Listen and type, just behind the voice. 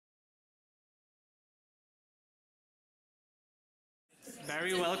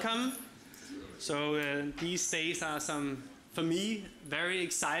Very welcome. So these days are some, for me, very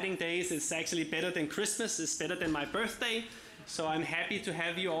exciting days. It's actually better than Christmas. It's better than my birthday. So I'm happy to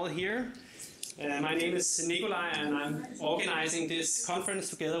have you all here. My name is Nicolai, and I'm organizing this conference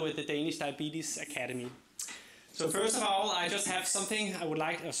together with the Danish Diabetes Academy. So first of all, I just have something I would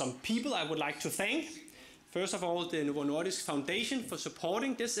like, some people I would like to thank. First of all, the Novo Nordisk Foundation for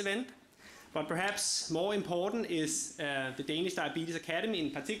supporting this event. But perhaps more important is the Danish Diabetes Academy,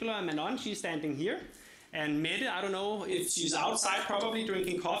 in particular Manon, she's standing here. And Mette, I don't know if she's outside probably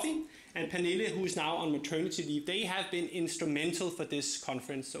drinking coffee. And Pernille, who is now on maternity leave. They have been instrumental for this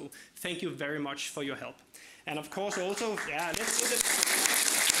conference. So thank you very much for your help. And of course also, yeah, let's do this.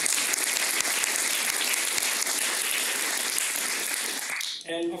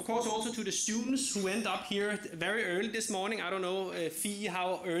 And of course also to the students who went up here very early this morning. I don't know, Fie,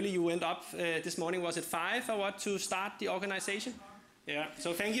 how early you went up this morning. Was it 5 or what to start the organization? Yeah,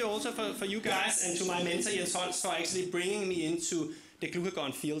 so thank you also for you guys and to my mentor Jens Holst for actually bringing me into the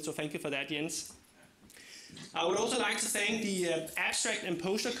glucagon field. So thank you for that, Jens. I would also like to thank the Abstract and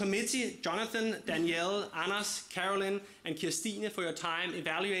Poster Committee, Jonathan, Danielle, Anders, Carolyn, and Kirstine for your time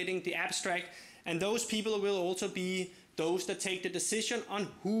evaluating the abstract. And those people will also be those that take the decision on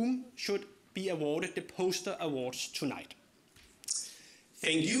whom should be awarded the poster awards tonight.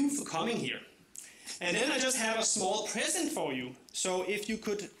 Thank you for coming here. And then I just have a small present for you. So if you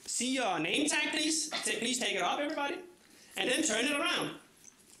could see your name tag, please take it up, everybody, and then turn it around,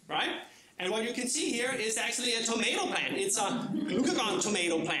 right? And what you can see here is actually a tomato plant. It's a glucagon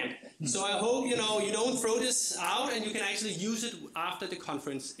tomato plant. So I hope you don't throw this out and you can actually use it after the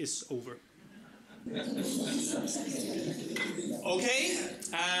conference is over. Okay,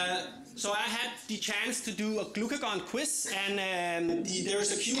 so I had the chance to do a glucagon quiz, and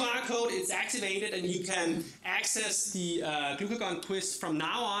there's a QR code. It's activated, and you can access the glucagon quiz from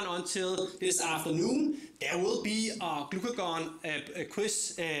now on until this afternoon. There will be a glucagon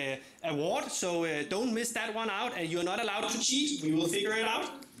quiz award, so don't miss that one out. And you're not allowed to cheat. We will figure it out.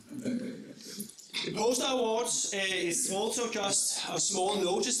 The poster awards is also just a small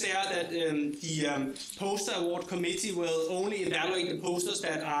notice there that the poster award committee will only evaluate the posters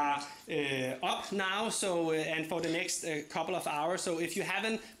that are up now, so and for the next couple of hours. So if you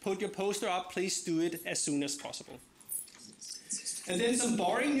haven't put your poster up, please do it as soon as possible. And then some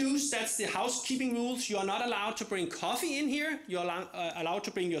boring news, that's the housekeeping rules. You are not allowed to bring coffee in here. You're allowed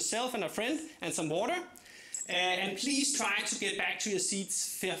to bring yourself and a friend and some water. And please try to get back to your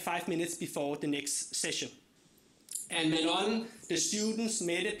seats 5 minutes before the next session. And Manon, the students,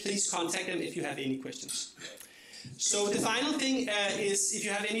 Mette, please contact them if you have any questions. So the final thing is if you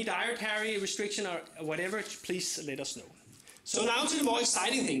have any dietary restriction or whatever, please let us know. So now to the more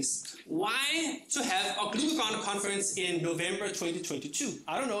exciting things. Why to have a glucagon conference in November 2022?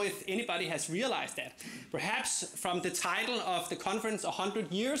 I don't know if anybody has realized that. Perhaps from the title of the conference,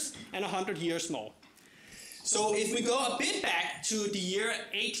 100 years and 100 years more. So if we go a bit back to the year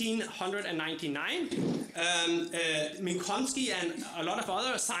 1899, Minkowski and a lot of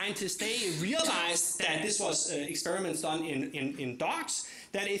other scientists, they realized that this was experiments done in dogs,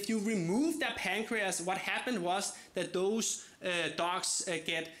 that if you remove their pancreas, what happened was that those dogs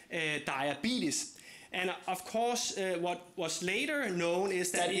get diabetes. And of course, what was later known is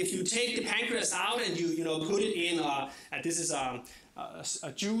that if you take the pancreas out and you put it in, this is a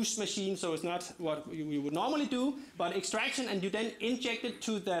juice machine, so it's not what we would normally do, but extraction, and you then inject it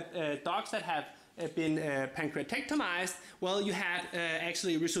to the dogs that have been pancreatectomized, well, you had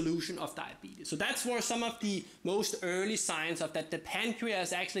actually resolution of diabetes. So that's where some of the most early signs of that the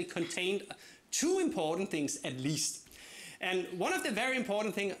pancreas actually contained 2 important things at least. And one of the very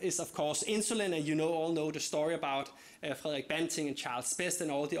important things is, of course, insulin, and all know the story about Frederiksberg and Charles Best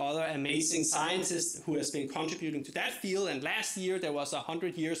and all the other amazing scientists who has been contributing to that field. And last year there was a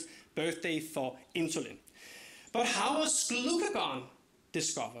 100 years birthday for insulin. But how was glucagon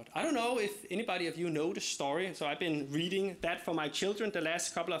discovered? I don't know if anybody of you know the story. So I've been reading that for my children the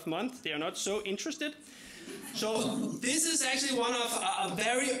last couple of months. They are not so interested. So this is actually one of a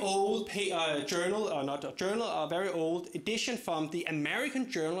very old journal, or not a journal, a very old edition from the American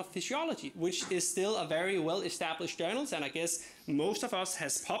Journal of Physiology, which is still a very well-established journal, and I guess most of us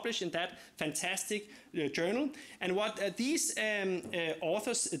has published in that fantastic journal. And what these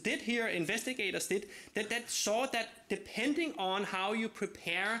authors did here, investigators did, that saw that depending on how you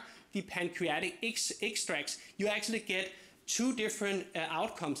prepare the pancreatic extracts, you actually get 2 different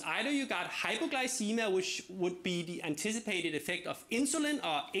outcomes. Either you got hypoglycemia, which would be the anticipated effect of insulin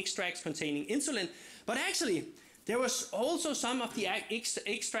or extracts containing insulin, but actually there was also some of the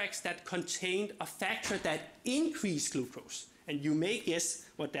extracts that contained a factor that increased glucose. And you may guess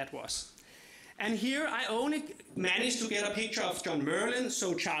what that was. And here I only managed to get a picture of John Merlin,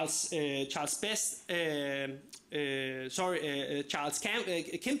 so Charles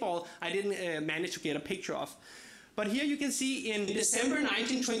Kimball, I didn't manage to get a picture of. But here you can see in December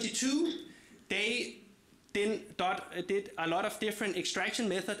 1922, they did a lot of different extraction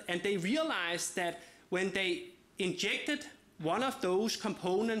methods, and they realized that when they injected one of those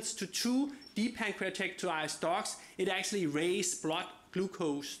components to two depancreatectoized dogs, it actually raised blood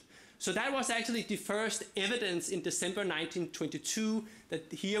glucose. So that was actually the first evidence in December 1922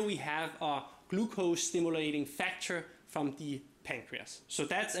 that here we have a glucose stimulating factor from the pancreas. So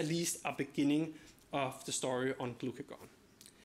that's at least a beginning of the story on glucagon.